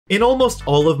In almost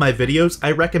all of my videos,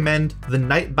 I recommend the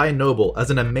Night by Noble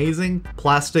as an amazing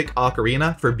plastic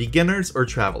ocarina for beginners or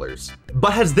travelers.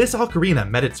 But has this ocarina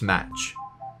met its match?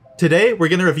 Today, we're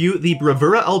going to review the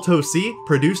Bravura Alto C,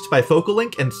 produced by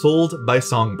Focalink and sold by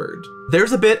Songbird.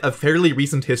 There's a bit of fairly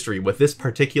recent history with this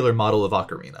particular model of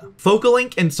ocarina.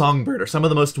 Focalink and Songbird are some of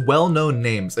the most well-known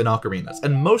names in ocarinas,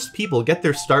 and most people get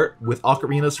their start with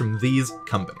ocarinas from these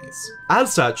companies.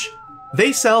 As such,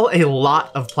 they sell a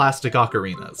lot of plastic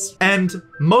ocarinas, and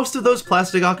most of those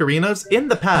plastic ocarinas in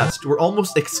the past were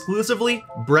almost exclusively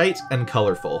bright and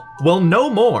colorful. Well, no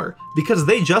more, because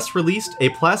they just released a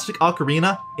plastic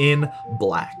ocarina in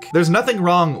black. There's nothing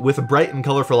wrong with bright and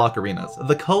colorful ocarinas.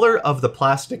 The color of the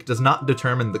plastic does not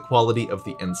determine the quality of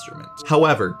the instrument.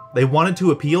 However, they wanted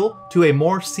to appeal to a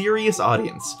more serious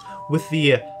audience with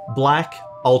the black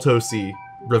Alto C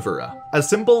Bravura. As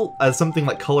simple as something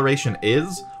like coloration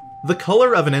is, the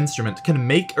color of an instrument can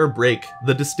make or break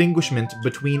the distinguishment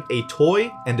between a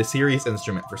toy and a serious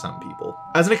instrument for some people.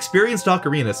 As an experienced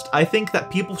ocarinist, I think that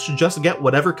people should just get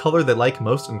whatever color they like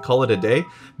most and call it a day,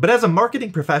 but as a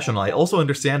marketing professional, I also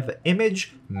understand that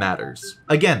image matters.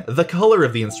 Again, the color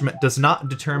of the instrument does not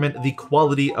determine the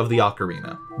quality of the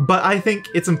ocarina, but I think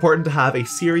it's important to have a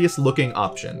serious looking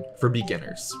option for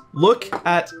beginners. Look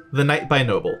at the Night by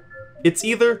Noble. It's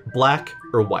either black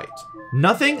or white.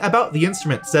 Nothing about the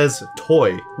instrument says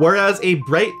toy, whereas a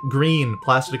bright green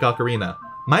plastic ocarina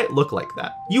might look like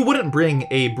that. You wouldn't bring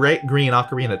a bright green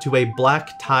ocarina to a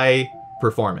black tie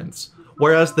performance,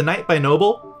 whereas the Night by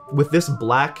Noble, with this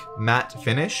black matte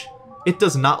finish, it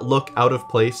does not look out of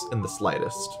place in the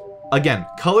slightest. Again,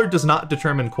 color does not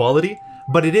determine quality,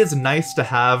 but it is nice to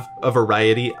have a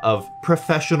variety of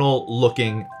professional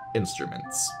looking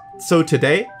instruments. So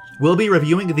today, we'll be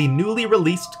reviewing the newly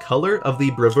released color of the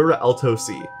Bravura Alto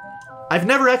C. I've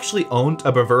never actually owned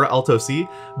a Bravura Alto C,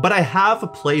 but I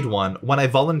have played one when I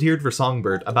volunteered for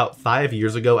Songbird about 5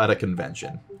 years ago at a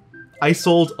convention. I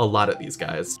sold a lot of these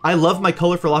guys. I love my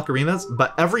colorful ocarinas,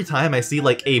 but every time I see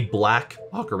like a black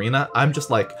ocarina, I'm just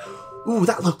like, ooh,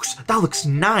 that looks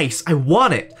nice, I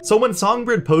want it. So when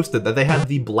Songbird posted that they had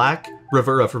the black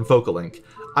Bravura from Focalink,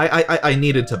 I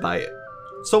needed to buy it.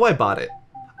 So I bought it.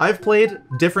 I've played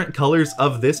different colors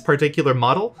of this particular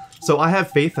model, so I have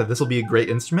faith that this will be a great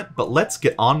instrument, but let's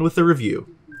get on with the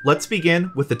review. Let's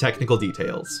begin with the technical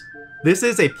details. This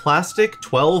is a plastic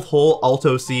 12-hole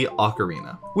Alto C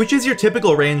ocarina, which is your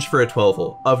typical range for a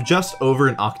 12-hole of just over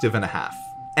an octave and a half.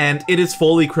 And it is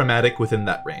fully chromatic within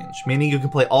that range, meaning you can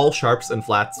play all sharps and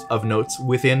flats of notes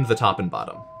within the top and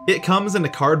bottom. It comes in a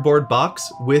cardboard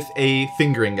box with a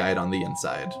fingering guide on the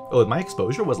inside. Oh, my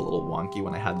exposure was a little wonky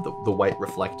when I had the white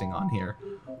reflecting on here.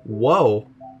 Whoa.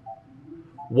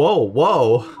 Whoa,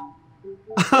 whoa.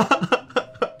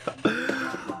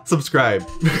 Subscribe.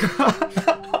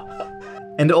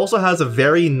 And it also has a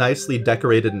very nicely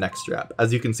decorated neck strap,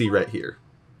 as you can see right here.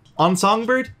 On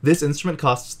Songbird, this instrument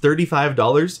costs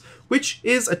 $35, which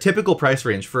is a typical price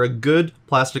range for a good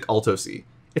plastic Alto C.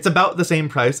 It's about the same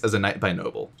price as a Night by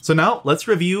Noble. So now let's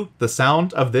review the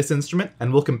sound of this instrument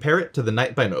and we'll compare it to the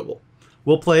Night by Noble.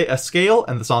 We'll play a scale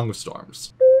and the Song of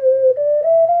Storms.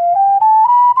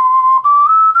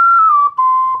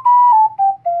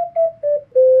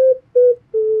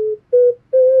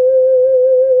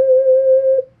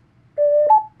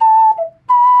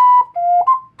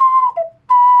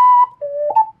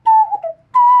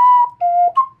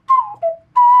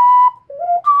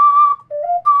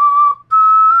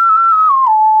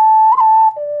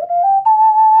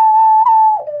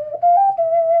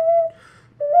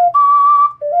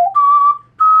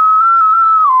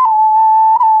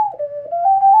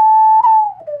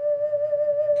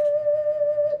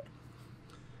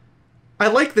 I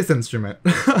like this instrument.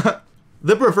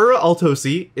 The Bravura Alto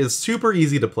C is super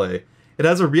easy to play. It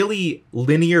has a really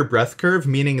linear breath curve,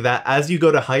 meaning that as you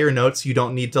go to higher notes, you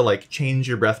don't need to like change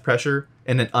your breath pressure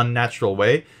in an unnatural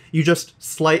way. You just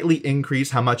slightly increase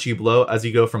how much you blow as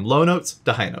you go from low notes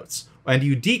to high notes. And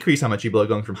you decrease how much you blow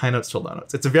going from high notes to low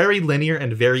notes. It's very linear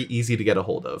and very easy to get a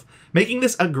hold of, making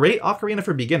this a great ocarina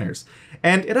for beginners.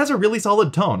 And it has a really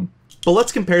solid tone. But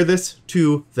let's compare this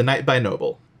to the Night by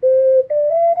Noble.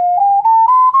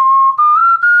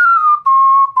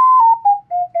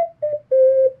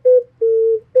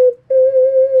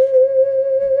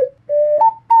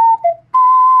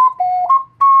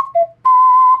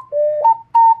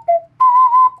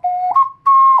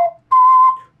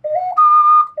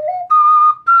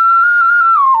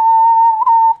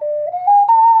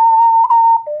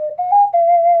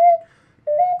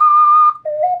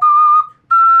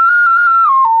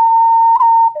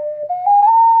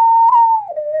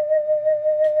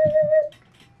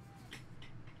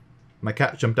 My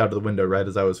cat jumped out of the window right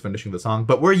as I was finishing the song,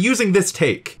 but we're using this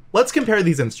take. Let's compare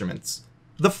these instruments.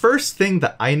 The first thing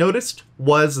that I noticed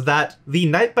was that the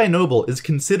Knight by Noble is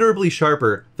considerably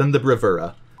sharper than the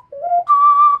Bravura.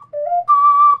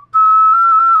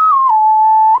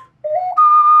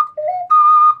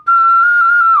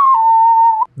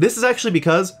 This is actually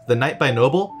because the Knight by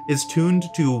Noble is tuned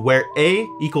to where A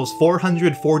equals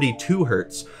 442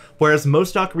 Hz, whereas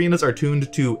most ocarinas are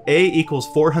tuned to A equals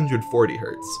 440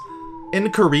 Hz. In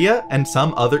Korea and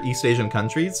some other East Asian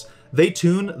countries, they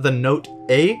tune the note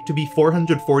A to be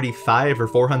 445 or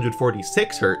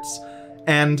 446 Hz,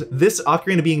 and this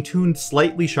ocarina being tuned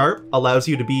slightly sharp allows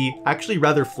you to be actually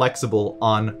rather flexible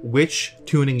on which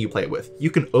tuning you play with.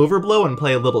 You can overblow and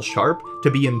play a little sharp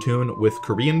to be in tune with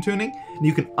Korean tuning, and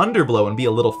you can underblow and be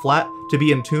a little flat to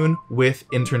be in tune with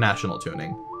international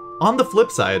tuning. On the flip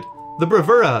side, the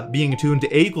Bravura being tuned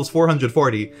to A equals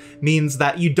 440 means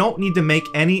that you don't need to make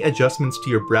any adjustments to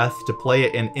your breath to play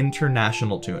it in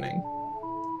international tuning.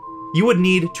 You would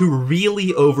need to really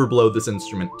overblow this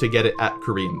instrument to get it at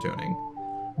Korean tuning.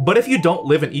 But if you don't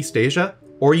live in East Asia,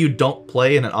 or you don't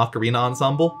play in an ocarina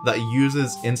ensemble that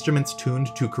uses instruments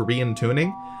tuned to Korean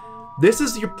tuning, this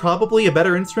is probably a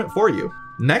better instrument for you.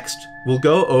 Next, we'll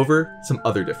go over some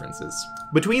other differences.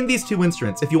 Between these two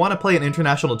instruments, if you want to play an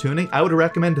international tuning, I would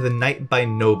recommend the Knight by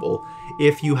Noble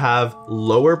if you have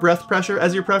lower breath pressure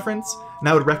as your preference, and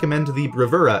I would recommend the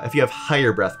Bravura if you have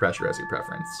higher breath pressure as your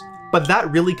preference. But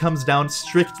that really comes down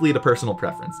strictly to personal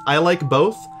preference. I like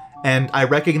both, and I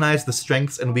recognize the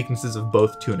strengths and weaknesses of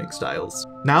both tuning styles.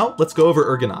 Now, let's go over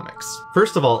ergonomics.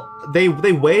 First of all, they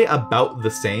weigh about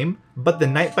the same, but the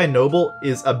Knight by Noble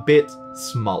is a bit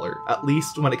smaller, at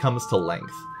least when it comes to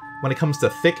length. When it comes to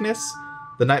thickness,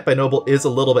 the Knight by Noble is a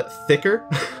little bit thicker.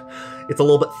 It's a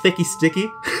little bit thicky sticky.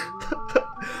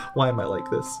 Why am I like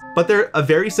this? But they're a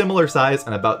very similar size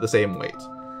and about the same weight.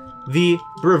 The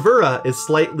Bravura is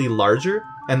slightly larger,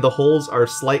 and the holes are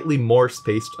slightly more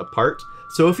spaced apart,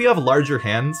 so if you have larger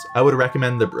hands, I would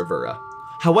recommend the Bravura.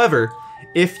 However,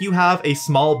 if you have a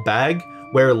small bag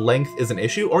where length is an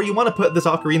issue, or you want to put this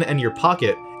ocarina in your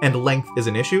pocket and length is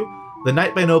an issue, the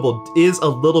Knight by Noble is a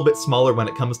little bit smaller when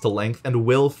it comes to length and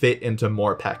will fit into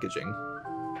more packaging.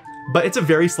 But it's a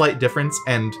very slight difference,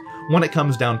 and when it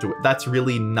comes down to it, that's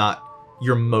really not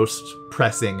your most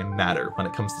pressing matter when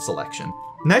it comes to selection.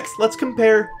 Next, let's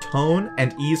compare tone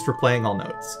and ease for playing all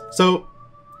notes. So,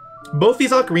 both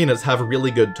these ocarinas have a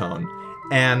really good tone,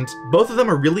 and both of them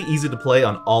are really easy to play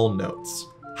on all notes.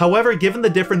 However, given the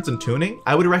difference in tuning,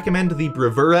 I would recommend the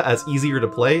Bravura as easier to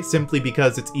play simply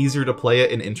because it's easier to play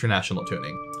it in international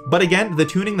tuning. But again, the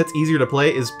tuning that's easier to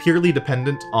play is purely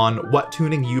dependent on what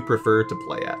tuning you prefer to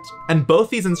play at. And both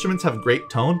these instruments have great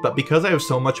tone, but because I have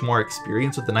so much more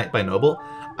experience with the Knight by Noble,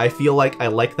 I feel like I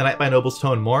like the Knight by Noble's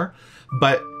tone more,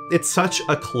 but it's such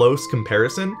a close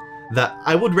comparison that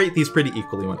I would rate these pretty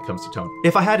equally when it comes to tone.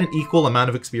 If I had an equal amount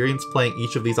of experience playing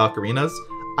each of these ocarinas,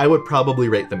 I would probably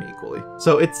rate them equally.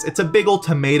 So it's a big old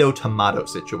tomato-tomato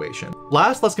situation.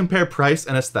 Last, let's compare price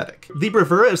and aesthetic. The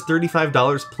Bravura is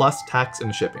 $35 plus tax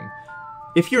and shipping.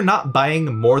 If you're not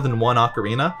buying more than one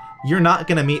ocarina, you're not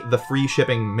gonna meet the free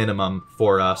shipping minimum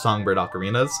for Songbird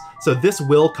ocarinas, so this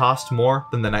will cost more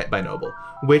than the Knight by Noble,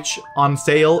 which on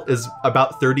sale is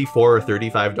about $34 or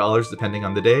 $35 depending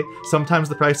on the day. Sometimes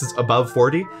the price is above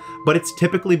 $40, but it's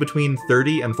typically between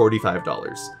 $30 and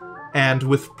 $45. And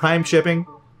with Prime shipping,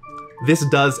 this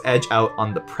does edge out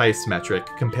on the price metric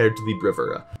compared to the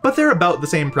Bravura. But they're about the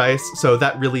same price, so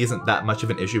that really isn't that much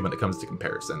of an issue when it comes to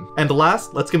comparison. And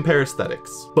last, let's compare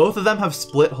aesthetics. Both of them have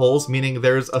split holes, meaning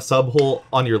there's a sub-hole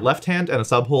on your left hand and a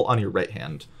sub-hole on your right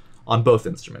hand on both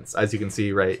instruments. As you can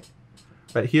see right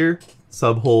here,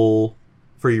 sub-hole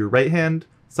for your right hand,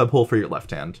 sub-hole for your left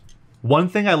hand. One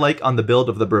thing I like on the build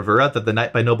of the Bravura that the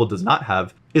Knight by Noble does not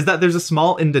have is that there's a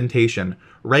small indentation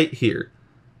right here.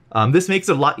 This makes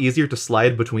it a lot easier to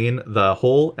slide between the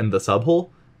hole and the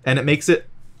sub-hole, and it makes it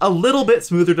a little bit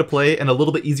smoother to play and a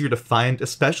little bit easier to find,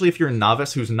 especially if you're a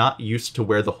novice who's not used to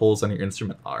where the holes on your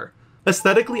instrument are.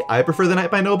 Aesthetically, I prefer the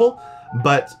Knight by Noble,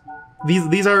 but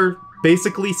these are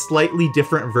basically slightly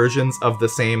different versions of the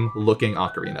same looking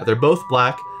ocarina. They're both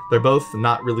black, they're both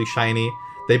not really shiny,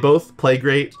 they both play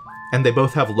great, and they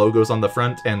both have logos on the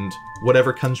front and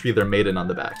whatever country they're made in on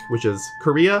the back, which is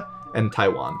Korea and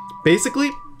Taiwan.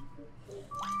 Basically,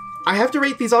 I have to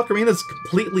rate these ocarinas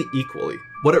completely equally.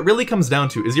 What it really comes down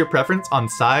to is your preference on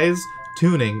size,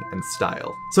 tuning, and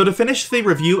style. So to finish the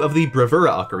review of the Bravura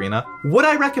ocarina, would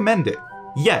I recommend it?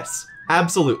 Yes,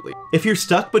 absolutely. If you're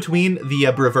stuck between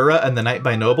the Bravura and the Knight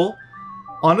by Noble,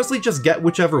 Honestly, just get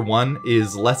whichever one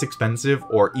is less expensive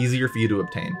or easier for you to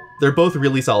obtain. They're both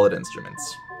really solid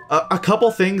instruments. A couple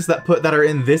things that are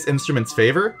in this instrument's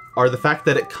favor are the fact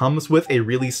that it comes with a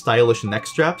really stylish neck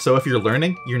strap. So if you're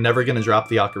learning, you're never gonna drop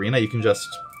the ocarina.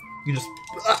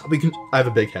 I have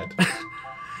a big head.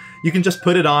 You can just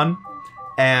put it on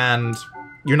and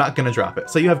you're not gonna drop it.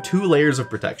 So you have 2 layers of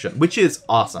protection, which is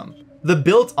awesome. The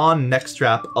built-on neck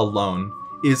strap alone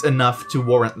is enough to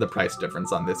warrant the price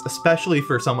difference on this, especially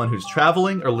for someone who's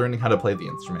traveling or learning how to play the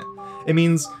instrument. It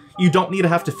means you don't need to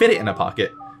have to fit it in a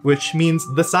pocket, which means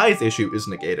the size issue is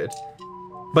negated.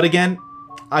 But again,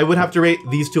 I would have to rate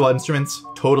these 2 instruments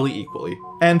totally equally.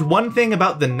 And one thing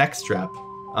about the neck strap,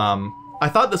 I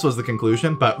thought this was the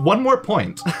conclusion, but one more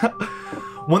point.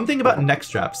 One thing about neck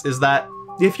straps is that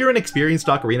if you're an experienced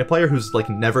ocarina player who's like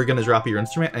never gonna drop your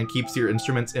instrument and keeps your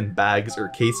instruments in bags or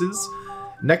cases,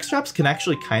 neck straps can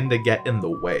actually kinda get in the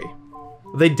way.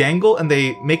 They dangle and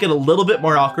they make it a little bit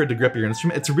more awkward to grip your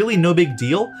instrument. It's really no big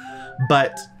deal,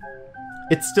 but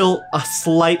it's still a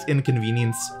slight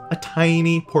inconvenience a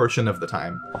tiny portion of the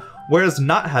time. Whereas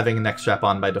not having a neck strap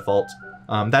on by default,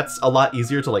 that's a lot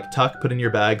easier to like tuck, put in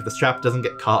your bag, the strap doesn't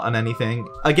get caught on anything.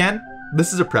 Again,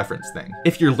 this is a preference thing.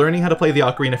 If you're learning how to play the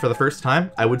ocarina for the first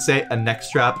time, I would say a neck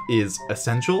strap is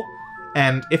essential.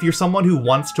 And if you're someone who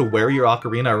wants to wear your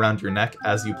ocarina around your neck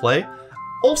as you play,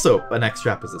 also a neck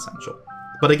strap is essential.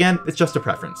 But again, it's just a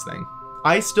preference thing.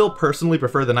 I still personally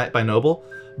prefer the Knight by Noble,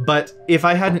 but if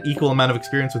I had an equal amount of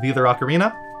experience with either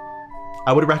ocarina,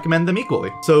 I would recommend them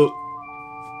equally. So,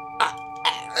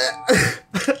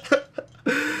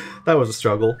 that was a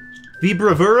struggle. The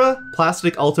Bravura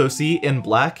Plastic Alto C in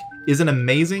black is an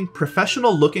amazing,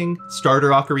 professional-looking starter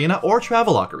ocarina or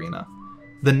travel ocarina.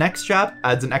 The neck strap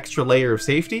adds an extra layer of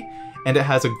safety, and it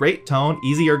has a great tone,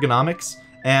 easy ergonomics,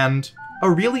 and a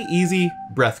really easy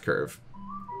breath curve.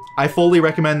 I fully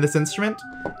recommend this instrument,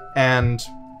 and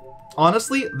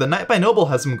honestly, the Knight by Noble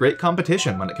has some great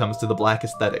competition when it comes to the black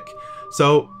aesthetic.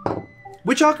 So,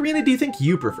 which ocarina do you think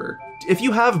you prefer? If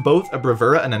you have both a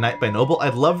Bravura and a Knight by Noble,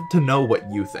 I'd love to know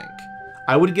what you think.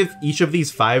 I would give each of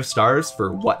these 5 stars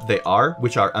for what they are,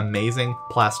 which are amazing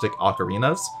plastic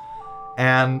ocarinas.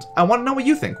 And I want to know what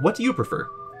you think. What do you prefer?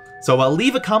 So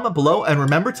leave a comment below and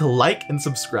remember to like and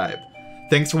subscribe.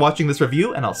 Thanks for watching this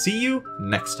review, and I'll see you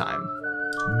next time.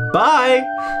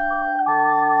 Bye!